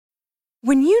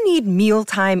When you need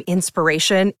mealtime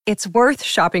inspiration, it's worth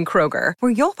shopping Kroger,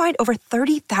 where you'll find over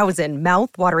 30,000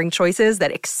 mouth-watering choices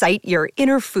that excite your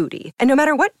inner foodie. And no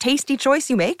matter what tasty choice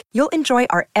you make, you'll enjoy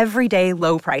our everyday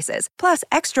low prices, plus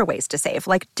extra ways to save,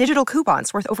 like digital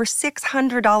coupons worth over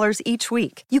 $600 each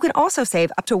week. You can also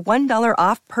save up to $1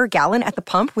 off per gallon at the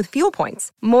pump with fuel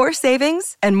points. More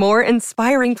savings and more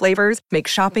inspiring flavors make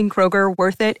shopping Kroger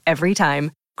worth it every time.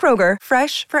 Kroger,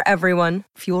 fresh for everyone.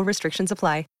 Fuel restrictions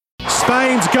apply.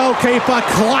 Spain's goalkeeper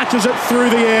clutches it through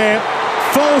the air,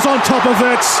 falls on top of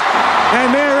it,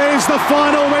 and there is the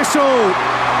final whistle.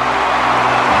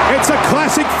 It's a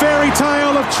classic fairy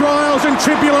tale of trials and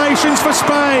tribulations for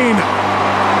Spain.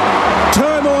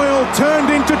 Turmoil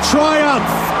turned into triumph.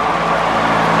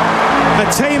 A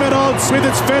team at odds with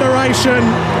its federation,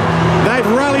 they've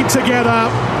rallied together,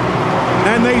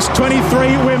 and these 23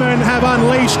 women have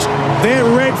unleashed their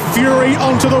red fury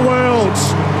onto the world.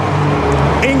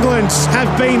 England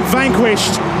have been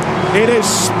vanquished. It is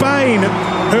Spain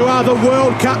who are the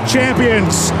World Cup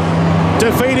champions,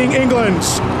 defeating England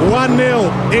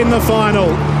 1-0 in the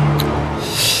final.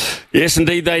 Yes,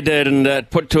 indeed they did, and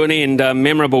put to an end a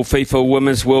memorable FIFA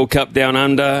Women's World Cup down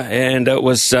under, and it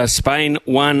was Spain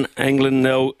 1, England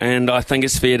 0, and I think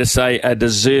it's fair to say a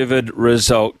deserved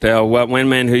result. Our one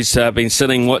man who's been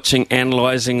sitting, watching,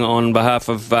 analysing on behalf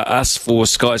of us for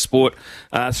Sky Sport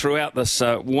throughout this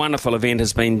wonderful event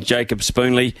has been Jacob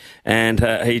Spoonley, and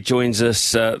he joins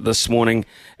us this morning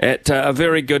at a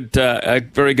very good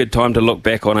time to look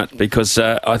back on it, because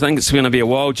I think it's going to be a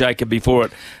while, Jacob, before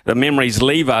the memories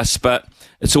leave us, but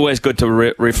it's always good to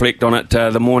reflect on it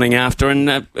the morning after.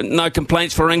 And no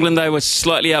complaints for England. They were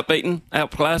slightly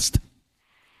outclassed.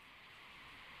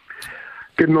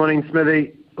 Good morning,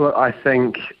 Smithy. Well, I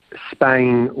think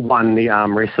Spain won the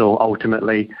arm wrestle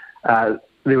ultimately.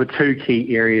 There were two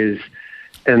key areas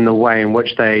in the way in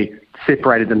which they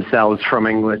separated themselves from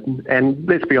England. And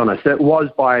let's be honest, it was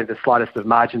by the slightest of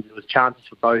margins. There was chances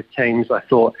for both teams. I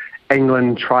thought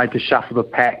England tried to shuffle the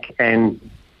pack and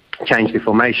change their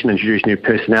formation, introduce new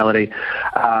personality.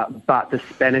 But the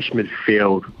Spanish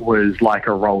midfield was like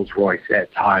a Rolls Royce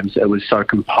at times. It was so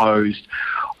composed,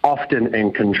 often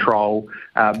in control,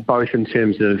 both in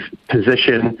terms of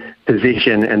possession,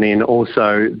 and then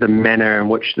also the manner in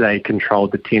which they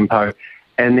controlled the tempo.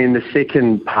 And then the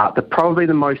second part, probably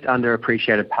the most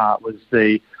underappreciated part, was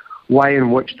the way in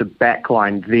which the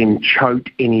backline then choked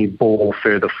any ball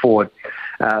further forward.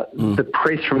 The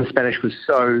press from the Spanish was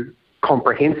so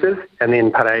comprehensive, and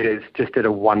then Paredes just did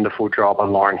a wonderful job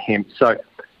on Lauren Hemp. So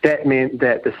that meant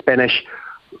that the Spanish,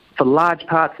 for large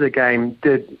parts of the game,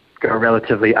 did go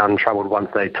relatively untroubled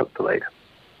once they took the lead.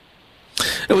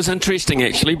 It was interesting,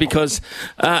 actually, because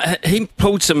he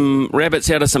pulled some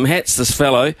rabbits out of some hats, this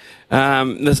fellow,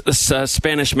 this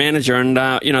Spanish manager. And,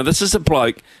 this is a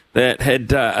bloke that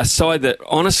had a side that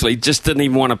honestly just didn't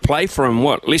even want to play for him,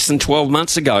 less than 12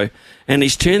 months ago. And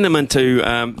he's turned them into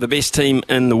the best team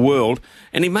in the world.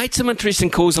 And he made some interesting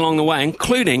calls along the way,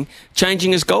 including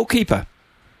changing his goalkeeper.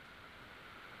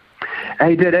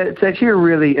 He did. It's actually a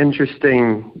really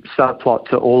interesting subplot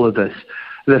to all of this.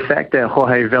 The fact that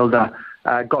Jorge Vilda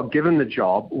got given the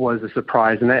job was a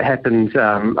surprise, and that happened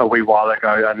a wee while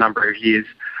ago, a number of years.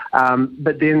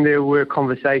 But then there were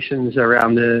conversations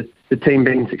around the team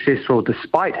being successful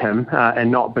despite him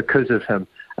and not because of him.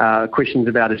 Questions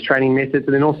about his training methods,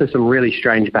 and then also some really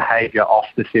strange behaviour off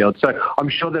the field. So I'm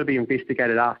sure that'll be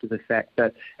investigated after the fact,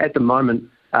 but at the moment,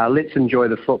 let's enjoy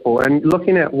the football. And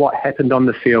looking at what happened on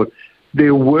the field,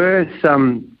 there were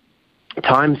some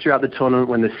times throughout the tournament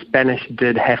when the Spanish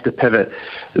did have to pivot.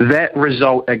 That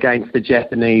result against the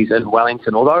Japanese in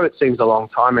Wellington, although it seems a long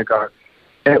time ago,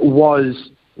 it was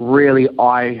really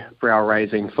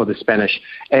eyebrow-raising for the Spanish.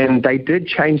 And they did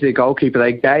change their goalkeeper.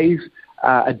 They gave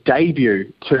a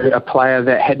debut to a player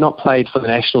that had not played for the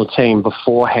national team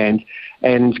beforehand.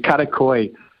 And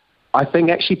Karakoi, I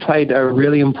think, actually played a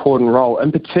really important role,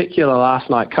 in particular last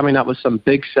night, coming up with some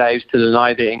big saves to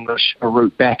deny the English a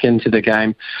route back into the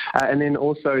game. And then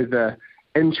also the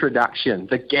introduction,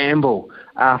 the gamble,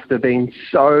 after being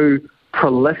so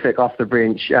prolific off the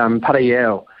bench.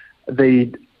 Parayel,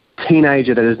 the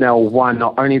teenager that has now won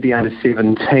not only the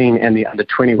Under-17 and the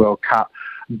Under-20 World Cup,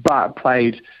 but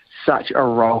played such a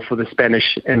role for the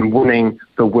Spanish in winning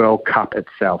the World Cup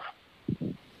itself.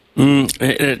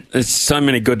 There's so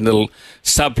many good little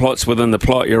subplots within the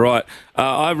plot, you're right.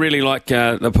 I really like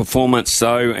the performance,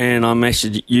 though, and I'm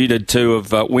actually, you did too,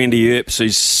 of Wendy Earps,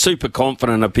 who's super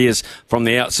confident, appears from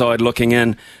the outside looking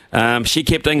in. She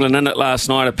kept England in it last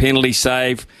night, a penalty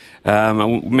save, a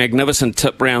magnificent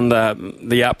tip round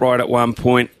the upright at one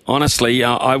point. Honestly,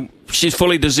 she's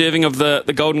fully deserving of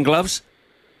the Golden Gloves.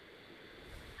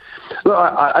 Look,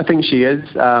 I think she is.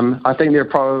 I think there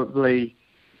probably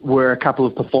were a couple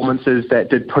of performances that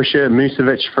did push her.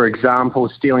 Musovic, for example,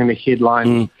 stealing the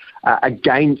headline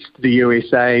against the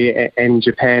USA and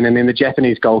Japan, and then the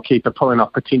Japanese goalkeeper pulling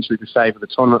off potentially the save of the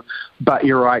tournament. But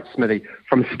you're right, Smithy.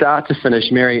 From start to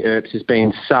finish, Mary Earps has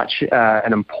been such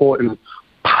an important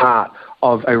part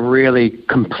of a really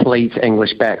complete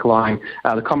English back line.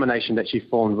 The combination that she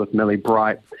formed with Millie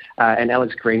Bright and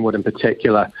Alex Greenwood in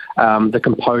particular, the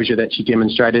composure that she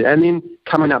demonstrated, and then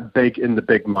coming up big in the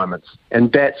big moments.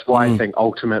 And that's why I think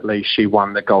ultimately she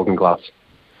won the Golden Gloves.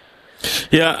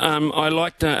 Yeah, I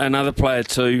liked another player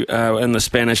too in the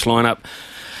Spanish lineup.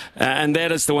 And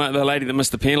that is the lady that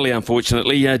missed the penalty,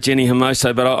 unfortunately, Jenny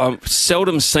Hermoso. But I've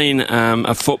seldom seen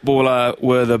a footballer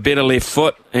with a better left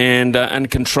foot and in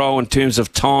control in terms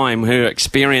of time. Her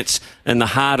experience in the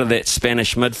heart of that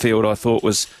Spanish midfield, I thought,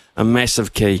 was a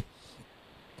massive key.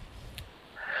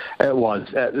 It was.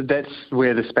 That's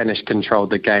where the Spanish controlled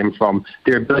the game from.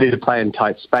 Their ability to play in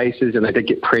tight spaces, and they did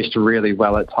get pressed really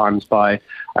well at times by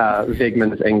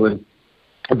Wegman's England.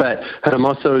 But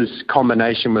Hermoso's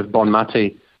combination with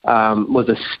Bonmati was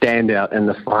a standout in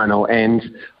the final.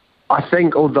 And I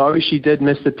think although she did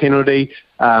miss the penalty,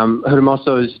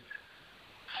 Hermoso's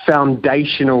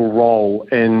foundational role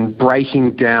in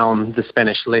breaking down the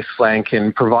Spanish left flank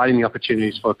and providing the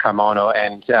opportunities for Carmona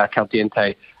and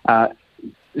Caldente,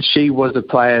 she was a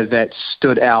player that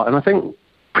stood out. And I think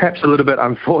perhaps a little bit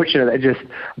unfortunate that just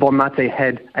Bonmati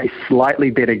had a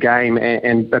slightly better game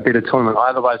and a better tournament.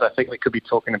 Otherwise, I think we could be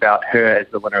talking about her as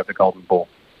the winner of the Golden Ball.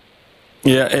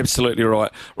 Yeah, absolutely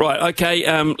right. Right, okay,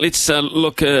 let's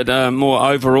look at a more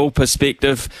overall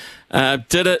perspective.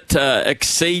 Did it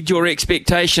exceed your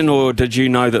expectation, or did you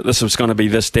know that this was going to be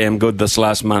this damn good this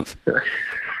last month?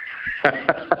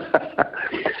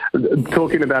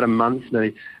 Talking about a month,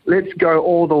 Smitty. Let's go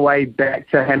all the way back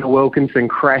to Hannah Wilkinson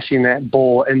crashing that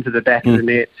ball into the back of the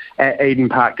net at Eden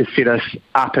Park to set us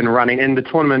up and running. And the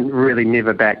tournament really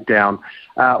never backed down.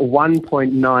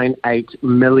 1.98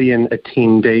 million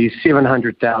attendees,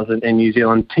 700,000 in New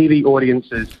Zealand, TV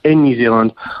audiences in New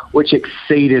Zealand, which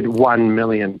exceeded 1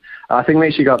 million. I think we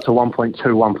actually got to 1.2,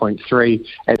 1.3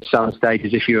 at some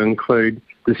stages if you include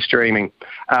the streaming.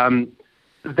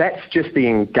 That's just the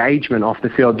engagement off the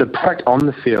field. The product on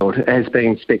the field has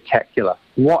been spectacular.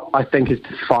 What I think has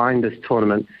defined this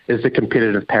tournament is the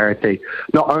competitive parity.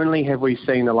 Not only have we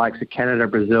seen the likes of Canada,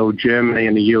 Brazil, Germany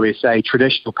and the USA,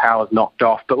 traditional powers knocked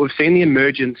off, but we've seen the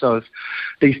emergence of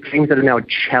these teams that are now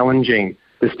challenging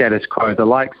the status quo, the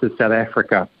likes of South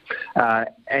Africa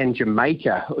and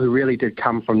Jamaica, who really did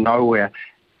come from nowhere.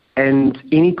 And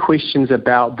any questions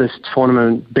about this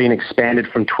tournament being expanded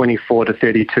from 24 to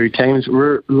 32 teams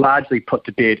were largely put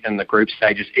to bed in the group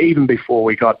stages, even before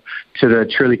we got to the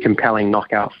truly compelling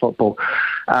knockout football.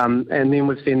 And then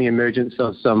we've seen the emergence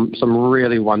of some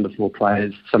really wonderful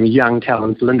players, some young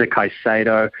talents, Linda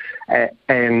Caicedo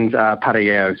and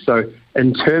Parejo. So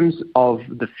in terms of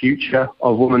the future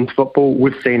of women's football,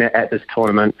 we've seen it at this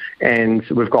tournament, and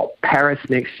we've got Paris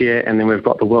next year, and then we've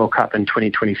got the World Cup in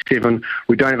 2027.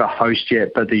 We don't have a host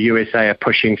yet, but the USA are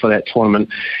pushing for that tournament,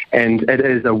 and it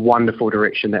is a wonderful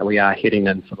direction that we are heading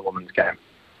in for the women's game.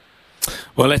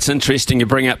 Well, that's interesting you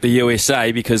bring up the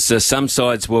USA, because some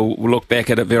sides will look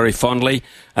back at it very fondly.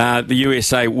 The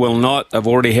USA will not. They've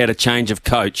already had a change of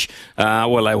coach.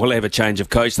 Well, they will have a change of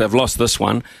coach. They've lost this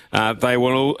one. They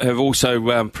will have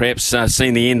also perhaps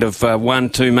seen the end of 1,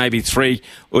 2, maybe 3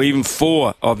 or even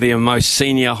 4 of their most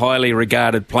senior, highly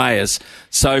regarded players.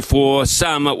 So for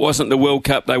some, it wasn't the World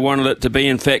Cup they wanted it to be.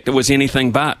 In fact, it was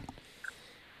anything but.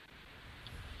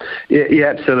 Yeah, you're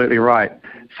absolutely right.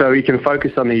 So you can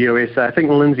focus on the USA. I think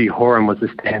Lindsay Horan was the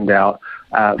standout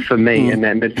for me in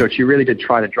that midfield. She really did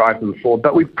try to drive them forward.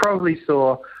 But we probably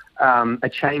saw a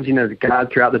changing of the guard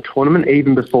throughout the tournament,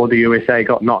 even before the USA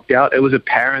got knocked out. It was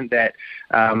apparent that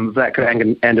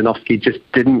Vlatko Andonovski just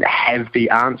didn't have the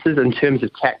answers in terms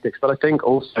of tactics, but I think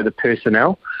also the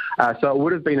personnel. So it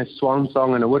would have been a swan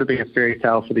song and it would have been a fairy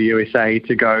tale for the USA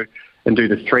to go and do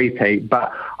the three-peat.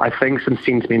 But I think some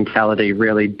sentimentality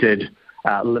really did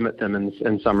limit them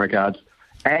in some regards.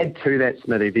 Add to that,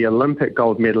 Smithy, the Olympic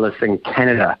gold medalists in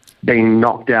Canada being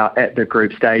knocked out at the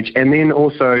group stage, and then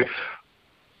also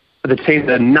the team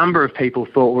that a number of people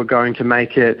thought were going to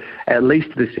make it at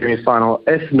least to the semi-final,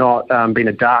 if not being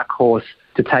a dark horse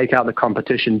to take out the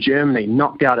competition, Germany,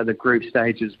 knocked out at the group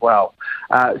stage as well.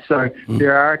 So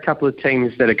there are a couple of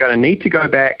teams that are going to need to go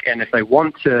back, and if they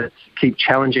want to keep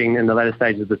challenging in the latter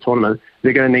stages of the tournament,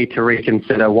 they're going to need to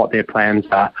reconsider what their plans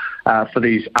are for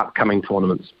these upcoming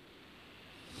tournaments.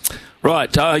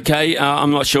 Right, okay. I'm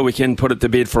not sure we can put it to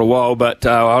bed for a while, but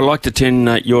I'd like to turn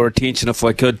your attention, if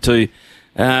I could, to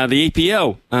the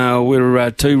EPL.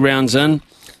 We're 2 rounds in,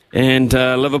 and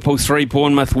Liverpool 3,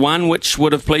 Bournemouth 1. Which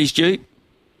would have pleased you?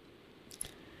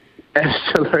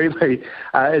 Absolutely.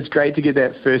 It's great to get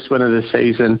that first win of the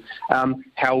season.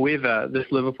 However, this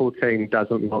Liverpool team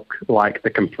doesn't look like the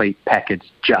complete package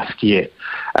just yet.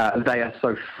 They are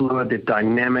so fluid, they're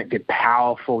dynamic, they're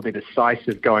powerful, they're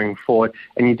decisive going forward,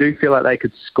 and you do feel like they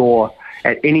could score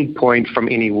at any point from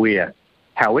anywhere.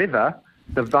 However,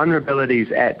 the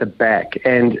vulnerabilities at the back,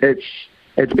 and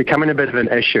it's becoming a bit of an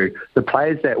issue. The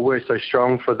players that were so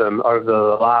strong for them over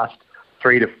the last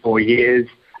 3 to 4 years,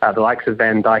 the likes of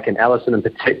Van Dijk and Alisson in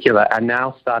particular, are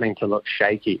now starting to look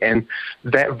shaky. And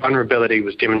that vulnerability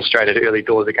was demonstrated early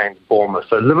doors against Bournemouth.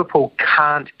 So Liverpool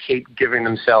can't keep giving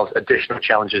themselves additional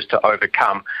challenges to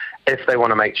overcome if they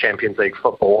want to make Champions League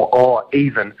football or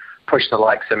even push the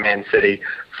likes of Man City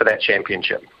for that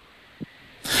championship.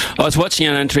 I was watching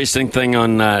an interesting thing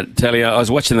on telly. I was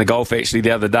watching the golf actually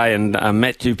the other day, and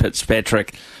Matthew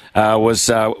Fitzpatrick was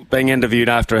being interviewed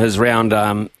after his round,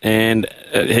 and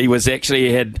he was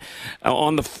actually had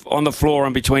on the floor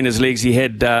and between his legs he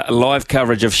had live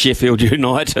coverage of Sheffield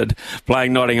United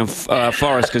playing Nottingham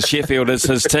Forest, because Sheffield is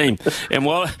his team. And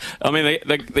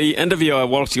the interviewer,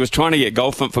 whilst he was trying to get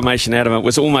golf information out of him,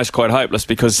 was almost quite hopeless,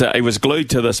 because he was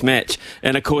glued to this match.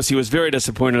 And of course he was very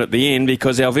disappointed at the end,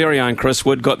 because our very own Chris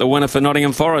Wood got the winner for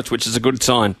Nottingham Forest, which is a good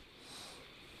sign.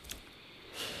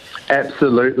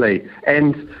 Absolutely.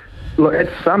 And look,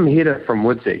 it's some header from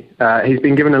Woodsy. He's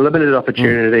been given a limited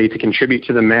opportunity to contribute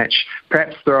to the match,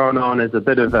 perhaps thrown on as a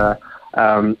bit of a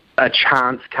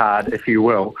chance card, if you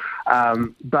will.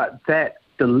 But that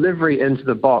delivery into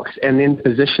the box and then the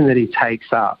position that he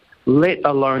takes up, let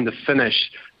alone the finish,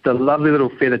 the lovely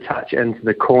little feather touch into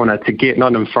the corner to get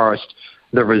Nottingham Forest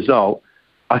the result.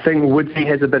 I think Woodsy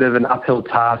has a bit of an uphill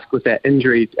task with that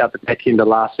injury at the back end of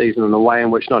last season and the way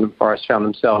in which Nottingham Forest found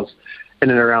themselves in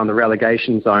and around the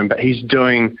relegation zone. But he's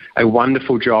doing a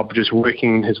wonderful job just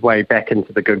working his way back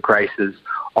into the good graces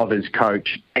of his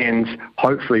coach and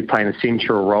hopefully playing a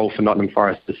central role for Nottingham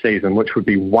Forest this season, which would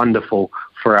be wonderful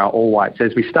for our All Whites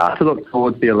as we start to look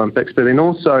towards the Olympics, but then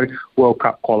also World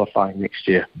Cup qualifying next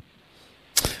year.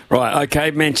 Right,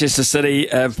 okay, Manchester City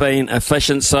have been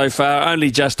efficient so far,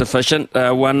 only just efficient,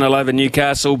 1-0 over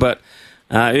Newcastle, but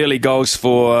early goals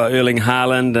for Erling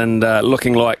Haaland and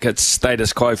looking like it's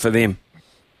status quo for them.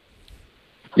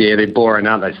 Yeah, they're boring,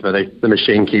 aren't they, Smithy? The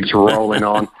machine keeps rolling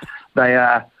on. They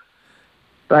are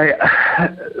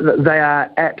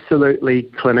absolutely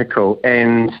clinical,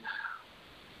 and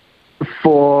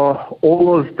for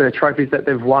all of the trophies that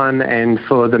they've won and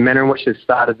for the manner in which they've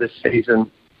started this season,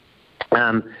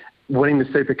 winning the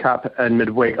Super Cup in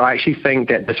midweek, I actually think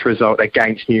that this result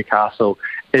against Newcastle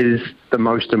is the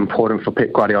most important for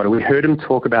Pep Guardiola. We heard him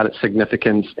talk about its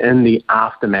significance in the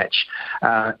aftermatch,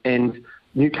 and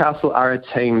Newcastle are a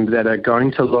team that are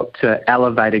going to look to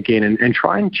elevate again and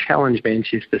try and challenge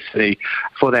Manchester City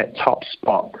for that top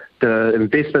spot. The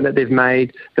investment that they've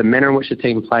made, the manner in which the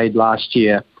team played last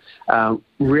year,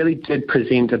 really did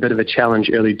present a bit of a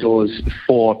challenge early doors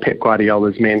for Pep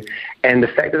Guardiola's men. And the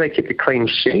fact that they kept a clean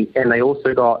sheet and they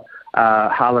also got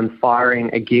Haaland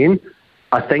firing again,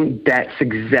 I think that's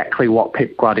exactly what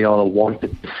Pep Guardiola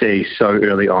wanted to see so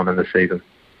early on in the season.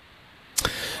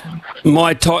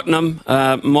 My Tottenham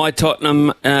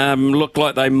look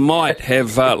like they might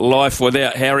have life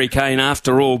without Harry Kane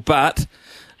after all, but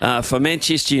for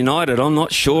Manchester United, I'm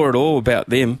not sure at all about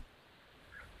them.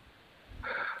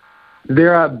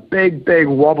 There are big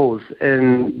wobbles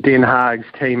in Den Haag's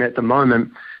team at the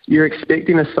moment. You're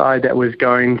expecting a side that was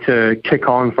going to kick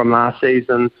on from last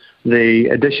season. The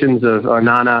additions of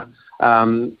Onana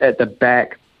at the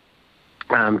back,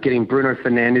 getting Bruno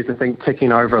Fernandes, I think,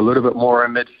 ticking over a little bit more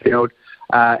in midfield,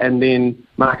 and then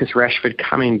Marcus Rashford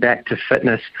coming back to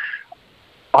fitness.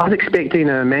 I was expecting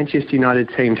a Manchester United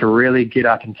team to really get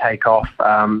up and take off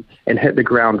and hit the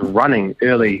ground running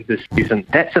early this season.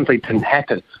 That simply didn't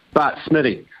happen. But,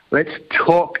 Smithy, let's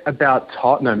talk about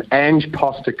Tottenham. Ange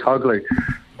Postecoglou.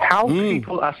 How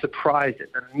people are surprised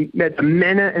at the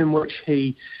manner in which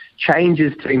he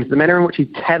changes teams, the manner in which he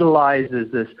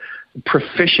catalyzes this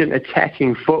proficient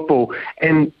attacking football,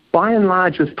 and by and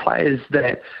large with players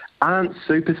that aren't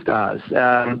superstars.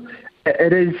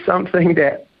 It is something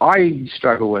that I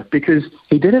struggle with because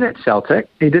he did it at Celtic,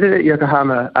 he did it at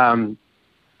Yokohama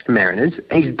Mariners,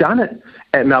 he's done it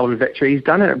at Melbourne Victory, he's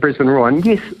done it at Brisbane Roar, and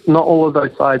yes, not all of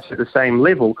those sides are at the same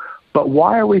level, but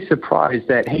why are we surprised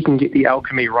that he can get the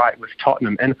alchemy right with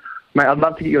Tottenham? And Mate, I'd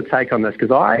love to get your take on this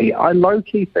because I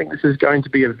low-key think this is going to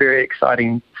be a very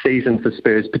exciting season for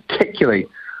Spurs, particularly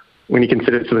when you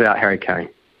consider it's without Harry Kane.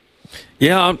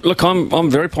 Yeah, look,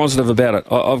 I'm very positive about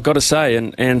it. I've got to say,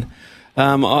 and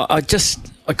I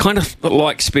kind of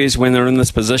like Spurs when they're in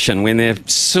this position, when they're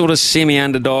sort of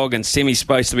semi-underdog and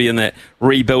semi-supposed to be in that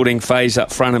rebuilding phase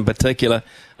up front in particular.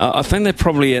 I think they're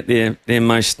probably at their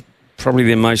most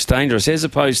dangerous, as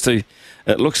opposed to,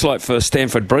 it looks like for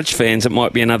Stamford Bridge fans, it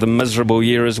might be another miserable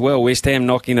year as well. West Ham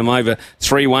knocking them over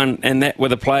 3-1, and that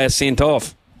with a player sent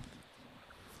off.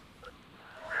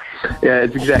 Yeah,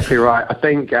 it's exactly right. I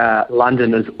think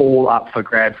London is all up for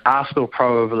grabs. Arsenal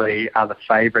probably are the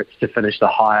favourites to finish the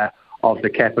higher of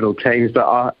the capital teams,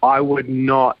 but I would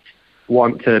not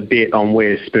want to bet on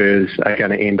where Spurs are going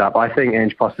to end up. I think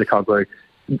Ange Postecoglou,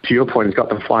 to your point, has got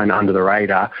them flying under the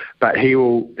radar, but he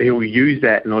will use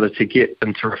that in order to get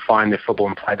them to refine their football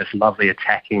and play this lovely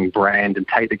attacking brand and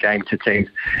take the game to teams.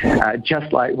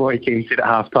 Just like Roy Keane said at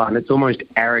half-time, it's almost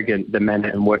arrogant the manner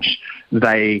in which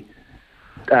they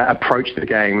approach the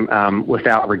game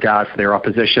without regard for their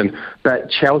opposition. But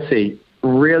Chelsea,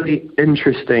 really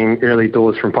interesting early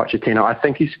doors from Pochettino. I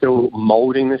think he's still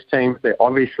moulding this team. They're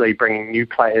obviously bringing new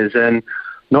players in.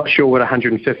 Not sure what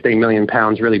 £115 million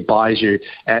really buys you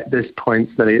at this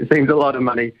point. So it seems a lot of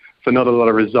money for not a lot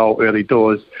of result early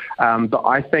doors. But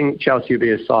I think Chelsea will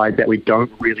be a side that we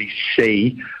don't really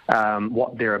see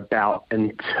what they're about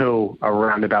until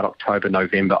around about October,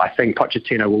 November. I think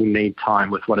Pochettino will need time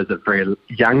with what is a very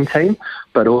young team,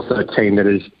 but also a team that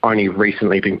has only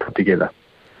recently been put together.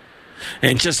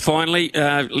 And just finally,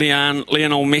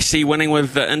 Lionel Messi winning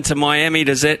with Inter Miami,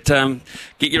 does that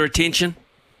get your attention?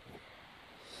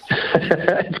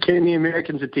 It's getting the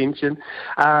Americans' attention.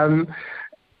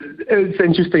 It's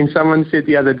interesting. Someone said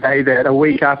the other day that a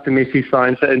week after Messi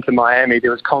signed for Inter Miami,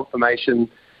 there was confirmation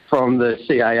from the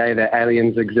CIA that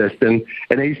aliens exist, and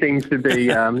he seems to be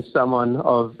someone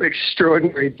of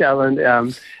extraordinary talent,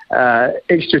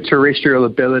 extraterrestrial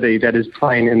ability that is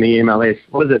playing in the MLS.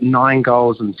 What is it, 9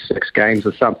 goals in 6 games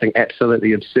or something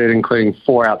absolutely absurd, including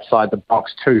 4 outside the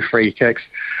box, 2 free kicks.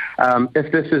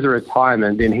 If this is a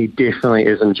retirement, then he definitely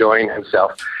is enjoying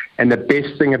himself. And the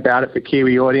best thing about it for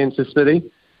Kiwi audiences, Smitty,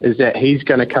 is that he's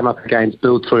going to come up against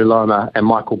Bill Tuiloma and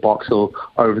Michael Boxall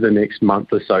over the next month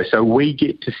or so. So we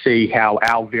get to see how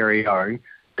our very own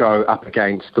go up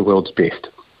against the world's best.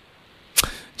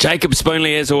 Jacob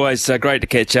Spoonley, as always, great to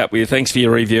catch up with you. Thanks for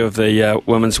your review of the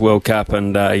Women's World Cup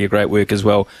and your great work as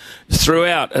well.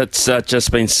 Throughout, it's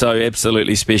just been so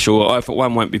absolutely special. I, for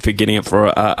one, won't be forgetting it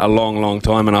for a long, long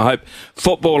time, and I hope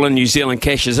football in New Zealand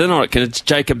cashes in on it, because,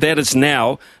 Jacob, that is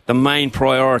now the main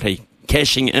priority,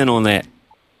 cashing in on that.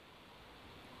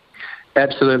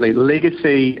 Absolutely.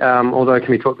 Legacy, although it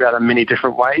can be talked about in many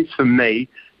different ways, for me,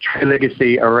 true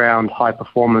legacy around high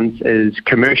performance is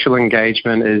commercial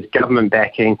engagement, is government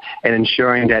backing, and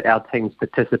ensuring that our teams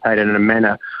participate in a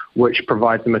manner which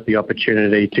provides them with the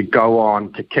opportunity to go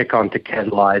on, to kick on, to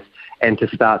catalyse, and to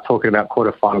start talking about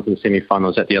quarterfinals and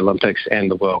semi-finals at the Olympics and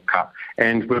the World Cup.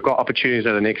 And we've got opportunities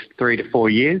over the next 3 to 4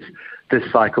 years. This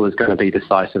cycle is going to be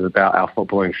decisive about our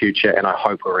footballing future, and I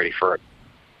hope we're ready for it.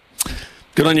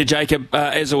 Good on you, Jacob.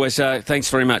 As always,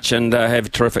 thanks very much, and have a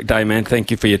terrific day, man.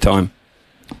 Thank you for your time.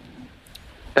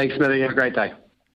 Thanks, Smithy. Have a great day.